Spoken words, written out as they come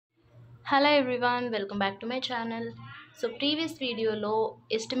Hello everyone, welcome back to my channel. So previous వీడియోలో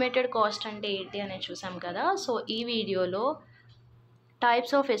estimated cost అంటే ఏంటి అనేది చూసాం కదా. సో ఈ వీడియోలో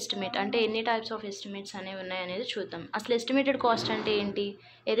టైప్స్ ఆఫ్ ఎస్టిమేట్ అంటే ఎన్ని టైప్స్ ఆఫ్ ఎస్టిమేట్స్ అనేవి ఉన్నాయనేది చూద్దాం. అసలు ఎస్టిమేటెడ్ కాస్ట్ అంటే ఏంటి?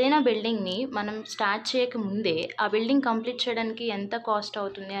 ఏదైనా బిల్డింగ్ని మనం స్టార్ట్ చేయక ముందే ఆ బిల్డింగ్ కంప్లీట్ చేయడానికి ఎంత కాస్ట్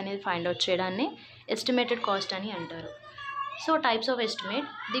అవుతుంది అనేది ఫైండ్ అవుట్ చేయడాన్ని ఎస్టిమేటెడ్ కాస్ట్ అని అంటారు. So types of estimate.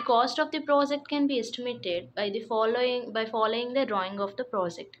 The cost of the project can be estimated by following the drawing of the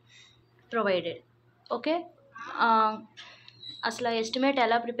project provided. Okay, అసలు ఎస్టిమేట్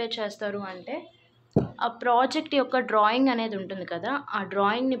ఎలా ప్రిపేర్ చేస్తారు అంటే ఆ ప్రాజెక్ట్ యొక్క డ్రాయింగ్ అనేది ఉంటుంది కదా, ఆ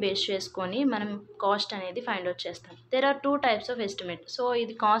డ్రాయింగ్ని బేస్ చేసుకొని మనం కాస్ట్ అనేది ఫైండ్ అవుట్ చేస్తాం. There are two types of estimate. So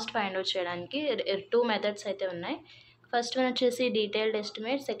ఇది కాస్ట్ ఫైండ్ అవుట్ చేయడానికి టూ మెథడ్స్ అయితే ఉన్నాయి. ఫస్ట్ వన్ వచ్చేసి డీటెయిల్డ్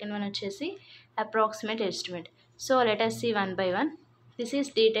ఎస్టిమేట్, సెకండ్ వన్ వచ్చేసి approximate estimate. So let us see one by one. This is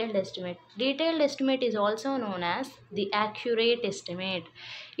detailed estimate. Detailed estimate is also known as the accurate estimate.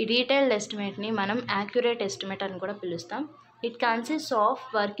 ఈ detailed estimate ని మనం accurate estimate అని కూడా పిలుస్తాం. It consists of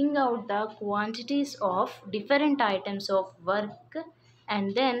working out the quantities of different items of work and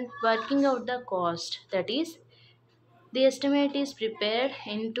then working out the cost. That is, the estimate is prepared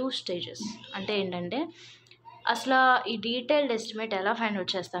in two stages. అంటే ఏంటంటే అసలు ఈ detailed estimate ఎలా find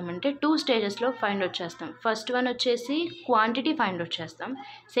out చేస్తామంటే two స్టేజెస్లో find out చేస్తాం. First one వచ్చేసి quantity find out చేస్తాం,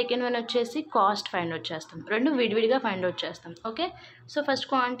 సెకండ్ వన్ వచ్చేసి కాస్ట్ ఫైండ్ అవుట్ చేస్తాం. రెండు విడివిడిగా ఫైండ్ అవుట్ చేస్తాం. Okay, so first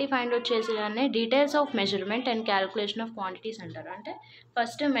quantity find out చేసేదాన్ని details of measurement and calculation of quantities అంటారు. అంటే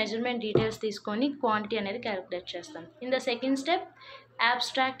ఫస్ట్ మెజర్మెంట్ డీటెయిల్స్ తీసుకొని క్వాంటిటీ అనేది క్యాలిక్యులేట్ చేస్తాం. In the second step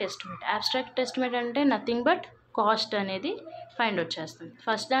abstract estimate. Abstract estimate అంటే నథింగ్ బట్ కాస్ట్ అనేది find out చేస్తాం.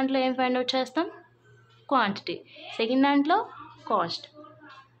 First దాంట్లో ఏం ఫైండ్ అవుట్ చేస్తాం? క్వాంటిటీ. సెకండ్ దాంట్లో కాస్ట్.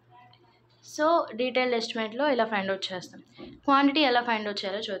 సో డీటెయిల్డ్ ఎస్టిమేట్లో ఇలా ఫైండ్ అవుట్ చేస్తాం. క్వాంటిటీ ఎలా ఫైండ్ అవుట్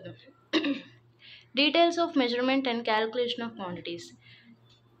చేయాలో చూద్దాం. Details of measurement and calculation of quantities.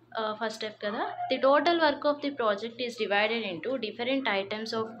 First step కదా. The total work of the project is divided into different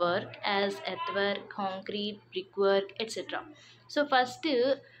items of work as earth work, concrete, brick work etcetera. So first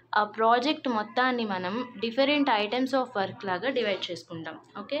ఆ project మొత్తాన్ని మనం different items of work లాగా divide చేసుకుంటాం.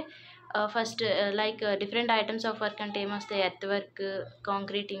 Okay, first like different items of work అంటే ఏమొస్తాయి? Earth work,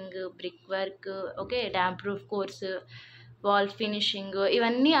 concreting, brick work, okay, dam proof course, wall finishing,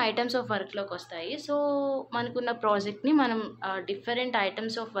 ఇవన్నీ items of వర్క్లోకి వస్తాయి. So మనకున్న ప్రాజెక్ట్ని మనం డిఫరెంట్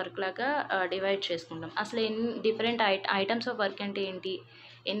ఐటమ్స్ ఆఫ్ వర్క్ లాగా డివైడ్ చేసుకుంటాం. అసలు ఎన్ని డిఫరెంట్ ఐటమ్స్ ఆఫ్ వర్క్ అంటే ఏంటి,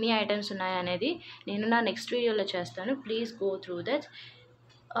 ఎన్ని ఐటమ్స్ ఉన్నాయి అనేది నేను నా నెక్స్ట్ వీడియోలో చేస్తాను. Please go through that.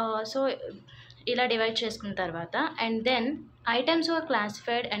 So ఇలా డివైడ్ చేసుకున్న తర్వాత and then items were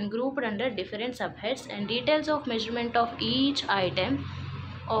classified and grouped under different subheads and details of measurement of each item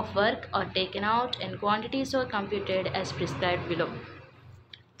of work are taken out and quantities are computed as prescribed below.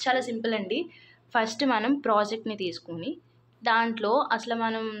 చాలా simple అండి. First మనం ప్రాజెక్ట్ని తీసుకొని దాంట్లో అసలు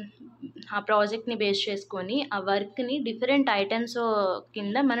మనం ఆ ప్రాజెక్ట్ని బేస్ చేసుకొని ఆ వర్క్ని డిఫరెంట్ ఐటమ్స్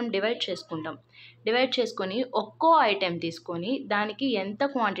కింద మనం డివైడ్ చేసుకుంటాం. డివైడ్ చేసుకొని ఒక్కో ఐటెం తీసుకొని దానికి ఎంత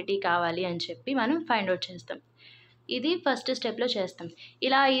క్వాంటిటీ కావాలి అని చెప్పి మనం ఫైండ్ అవుట్ చేస్తాం. ఇది ఫస్ట్ స్టెప్లో చేస్తాం.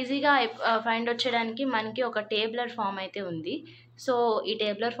 ఇలా ఈజీగా ఫైండ్ అవుట్ చేయడానికి మనకి ఒక టేబులర్ ఫామ్ అయితే ఉంది. సో ఈ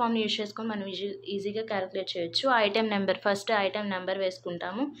టేబులర్ ఫామ్ని యూజ్ చేసుకొని మనం ఈజీగా క్యాలిక్యులేట్ చేయొచ్చు. Item number, first item number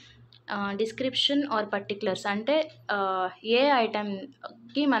వేసుకుంటాము. డిస్క్రిప్షన్ ఆర్ పర్టికులర్స్ అంటే ఏ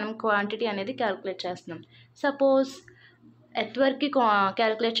ఐటెంకి మనం క్వాంటిటీ అనేది క్యాలిక్యులేట్ చేస్తున్నాం. సపోజ్ ఎర్త్ వర్క్కి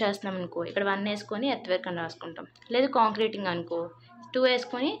క్యాలిక్యులేట్ చేస్తున్నాం అనుకో, ఇక్కడ 1 వేసుకొని ఎర్త్ వర్క్ అని రాసుకుంటాం. లేదు కాంక్రీటింగ్ అనుకో 2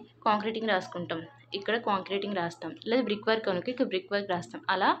 వేసుకొని కాంక్రీటింగ్ రాసుకుంటాం, ఇక్కడ కాంక్రీటింగ్ రాస్తాం. లేదు బ్రిక్ వర్క్ అనుకో ఇక్కడ బ్రిక్ వర్క్ రాస్తాం.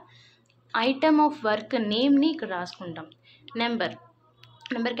 అలా ఐటమ్ ఆఫ్ వర్క్ నేమ్ని ఇక్కడ రాసుకుంటాం. నెంబర్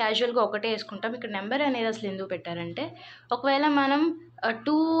క్యాజువల్గా ఒకటే వేసుకుంటాం. ఇక్కడ నెంబర్ అనేది అసలు ఎందుకు పెట్టారంటే ఒకవేళ మనం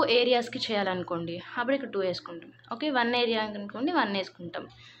 2 ఏరియాస్కి చేయాలనుకోండి అప్పుడు ఇక్కడ 2 వేసుకుంటాం. ఓకే, 1 ఏరియా అనుకోండి 1 వేసుకుంటాం.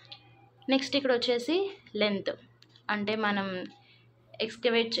 నెక్స్ట్ ఇక్కడ వచ్చేసి లెంత్ అంటే మనం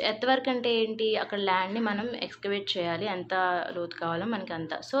ఎక్స్కవేట్ ఎర్త్ వర్క్ అంటే ఏంటి, అక్కడ ల్యాండ్ని మనం ఎక్స్కవేట్ చేయాలి, ఎంత లోతు కావాలో మనకి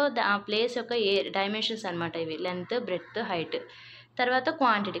అంత. సో ఆ ప్లేస్ యొక్క డైమెన్షన్స్ అనమాట ఇవి, లెంత్, బ్రెడ్త్, హైట్. తర్వాత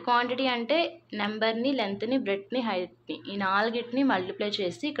క్వాంటిటీ అంటే నెంబర్ని, లెంత్ని, బ్రెడ్త్ని, హైట్ని, ఈ 4ని మల్టిప్లై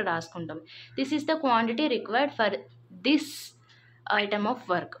చేసి ఇక్కడ రాసుకుంటాం. This is the quantity required for this item of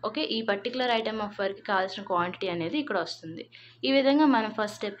work. Okay, ఈ పర్టికులర్ ఐటమ్ ఆఫ్ వర్క్కి కావాల్సిన క్వాంటిటీ అనేది ఇక్కడ వస్తుంది. ఈ విధంగా మనం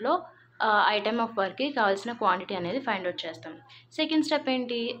ఫస్ట్ స్టెప్లో ఐటమ్ ఆఫ్ వర్క్కి కావాల్సిన క్వాంటిటీ అనేది ఫైండ్ అవుట్ చేస్తాం. సెకండ్ స్టెప్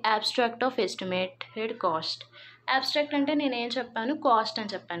ఏంటి? Abstract of estimated cost. Abstract అంటే నేను ఏం చెప్పాను, కాస్ట్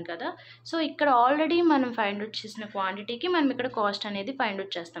అని చెప్పాను కదా. సో ఇక్కడ ఆల్రెడీ మనం ఫైండ్ అవుట్ చేసిన క్వాంటిటీకి మనం ఇక్కడ కాస్ట్ అనేది ఫైండ్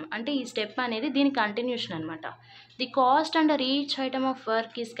అవుట్ చేస్తాం. అంటే ఈ స్టెప్ అనేది దీని కంటిన్యూషన్ అనమాట. The cost under each item of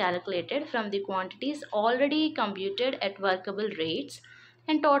work is calculated from the quantities already computed at workable rates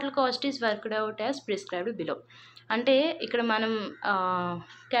and total cost is worked out as prescribed below. అంటే ఇక్కడ మనం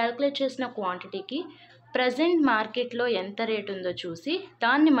క్యాలిక్యులేట్ చేసిన క్వాంటిటీకి ప్రజెంట్ మార్కెట్లో ఎంత రేట్ ఉందో చూసి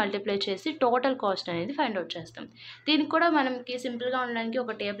దాన్ని మల్టిప్లై చేసి టోటల్ కాస్ట్ అనేది ఫైండ్ అవుట్ చేస్తాం. దీనికి కూడా మనకి సింపుల్గా ఉండడానికి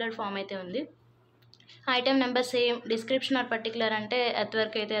ఒక టేబులర్ ఫామ్ అయితే ఉంది. Item number same, description are particular అంటే ఎర్త్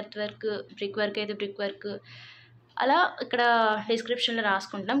వర్క్ అయితే ఎర్త్ వర్క్, బ్రిక్ వర్క్ అయితే బ్రిక్ వర్క్, అలా ఇక్కడ డిస్క్రిప్షన్లో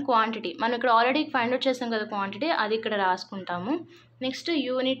రాసుకుంటాం. క్వాంటిటీ మనం ఇక్కడ ఆల్రెడీ ఫైండ్ అవుట్ చేసాం కదా క్వాంటిటీ, అది ఇక్కడ రాసుకుంటాము. నెక్స్ట్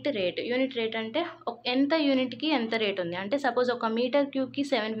యూనిట్ రేట్ అంటే ఎంత యూనిట్కి ఎంత రేట్ ఉంది అంటే సపోజ్ ఒక మీటర్ క్యూబ్కి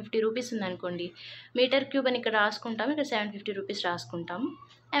 750 రూపీస్ ఉందనుకోండి, మీటర్ క్యూబ్ అని ఇక్కడ రాసుకుంటాము, ఇక్కడ 750 రూపీస్ రాసుకుంటాము.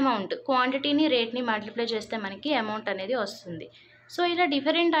 అమౌంట్ క్వాంటిటీని రేట్ని మల్టిప్లై చేస్తే మనకి అమౌంట్ అనేది వస్తుంది. సో ఇలా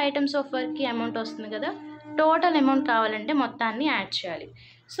డిఫరెంట్ ఐటమ్స్ ఆఫ్ వర్క్కి అమౌంట్ వస్తుంది కదా. టోటల్ అమౌంట్ కావాలంటే మొత్తాన్ని యాడ్ చేయాలి.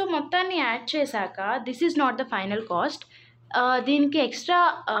 సో మొత్తాన్ని యాడ్ చేశాక this is not the final cost, దీనికి ఎక్స్ట్రా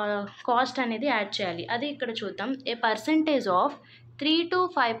కాస్ట్ అనేది యాడ్ చేయాలి. అది ఇక్కడ చూద్దాం. ఏ percentage of 3 to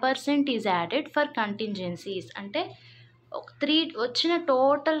 5% is added for contingencies అంటే 3 వచ్చిన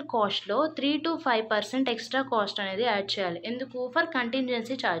టోటల్ కాస్ట్లో 3 to 5% ఎక్స్ట్రా కాస్ట్ అనేది యాడ్ చేయాలి. ఎందుకు? For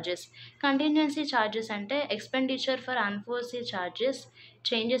contingency charges. Contingency charges అంటే expenditure for అన్ఫోర్సీ charges,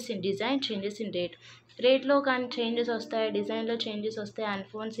 changes in design, changes in రేట్లో కానీ చేంజెస్ వస్తాయి, డిజైన్లో చేంజెస్ వస్తాయి,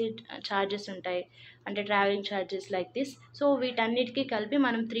 అన్ఫోర్సీ ఛార్జెస్ ఉంటాయి అంటే travelling charges like this. So వీటన్నిటికీ కలిపి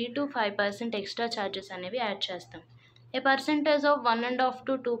మనం 3 to 5% ఎక్స్ట్రా ఛార్జెస్ అనేవి యాడ్ చేస్తాం. A percentage of 1.5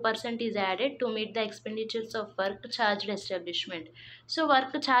 to 2% is added to meet the expenditures of work charged establishment. So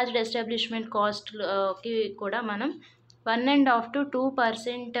work charged establishment cost ki kuda manam 1.5 to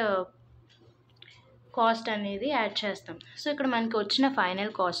 2% cost అనేది add చేస్తాం. So ఇక్కడ మనకి వచ్చిన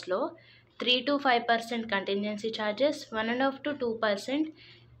ఫైనల్ కాస్ట్లో 3 to 5% contingency charges, 1.5 to 2%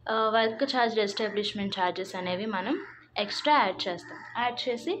 work charge establishment charges అనేవి మనం extra add చేస్తాం.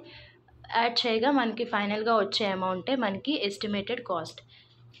 Add చేయగా మనకి ఫైనల్గా వచ్చే అమౌంటే మనకి ఎస్టిమేటెడ్ కాస్ట్.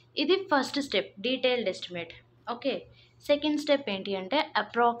 ఇది first step, detailed estimate. Okay, second step ఏంటి అంటే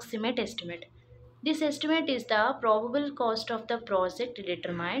approximate estimate. This estimate is the probable cost of the project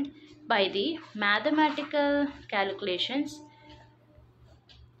determined by the mathematical calculations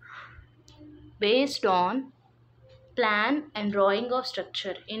based on plan and drawing of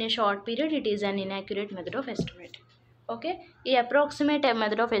structure. In a short period, it is an inaccurate method of estimate. Okay, ఈ approximate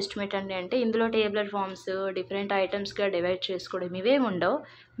method of estimate అంటే ఇందులో tabular forms different ఐటమ్స్గా divide చేసుకోవడం ఇవేమి ఉండవు,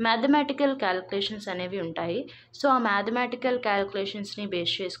 mathematical calculations అనేవి ఉంటాయి. So ఆ mathematical క్యాలిక్యులేషన్స్ని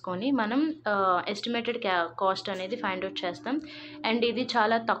base చేసుకొని మనం ఎస్టిమేటెడ్ కాస్ట్ అనేది ఫైండ్ అవుట్ చేస్తాం. అండ్ ఇది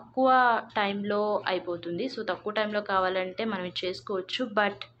చాలా తక్కువ టైంలో అయిపోతుంది. సో తక్కువ టైంలో కావాలంటే మనం ఇది చేసుకోవచ్చు.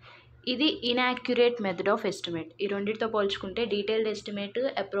 బట్ ఇది ఇన్యాక్యురేట్ మెథడ్ ఆఫ్ ఎస్టిమేట్. ఈ రెండింటితో పోల్చుకుంటే డీటెయిల్డ్ ఎస్టిమేట్,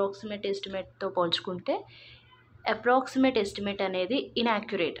 అప్రాక్సిమేట్ ఎస్టిమేట్తో పోల్చుకుంటే అప్రాక్సిమేట్ ఎస్టిమేట్ అనేది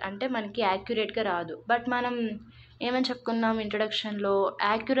ఇన్యాక్యురేట్ అంటే మనకి యాక్యురేట్గా రాదు. బట్ మనం ఏమని చెప్పుకున్నాం ఇంట్రొడక్షన్లో,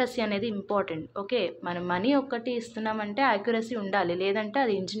 యాక్యురసీ అనేది ఇంపార్టెంట్. ఓకే, మనం మనీ ఒక్కటి ఇస్తున్నామంటే యాక్యురసీ ఉండాలి, లేదంటే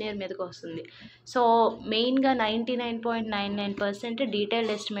అది ఇంజనీర్ మీదకి వస్తుంది. సో మెయిన్గా 99.99%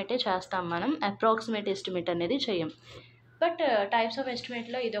 డీటెయిల్డ్ ఎస్టిమేటే చేస్తాం మనం, అప్రాక్సిమేట్ ఎస్టిమేట్ అనేది చేయం. బట్ టైప్స్ ఆఫ్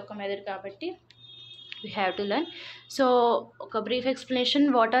ఎస్టిమేట్లో ఇది ఒక మెథడ్ కాబట్టి we have to learn. So a brief explanation,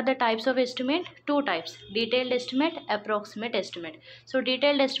 what are the types of estimate? Two types, detailed estimate, approximate estimate. So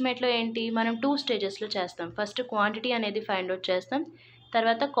detailed estimate లో ఏంటి, మనం 2 స్టేజెస్లో చేస్తాం. ఫస్ట్ క్వాంటిటీ అనేది ఫైండ్ అవుట్ చేస్తాం,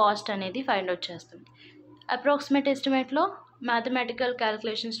 తర్వాత కాస్ట్ అనేది ఫైండ్ అవుట్ చేస్తాం. అప్రాక్సిమేట్ ఎస్టిమేట్లో మ్యాథమెటికల్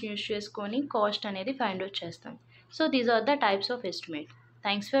క్యాలిక్యులేషన్స్ యూజ్ చేసుకొని కాస్ట్ అనేది ఫైండ్ అవుట్ చేస్తాం. So these are the types of estimate.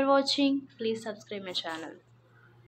 Thanks for watching. Please subscribe my channel.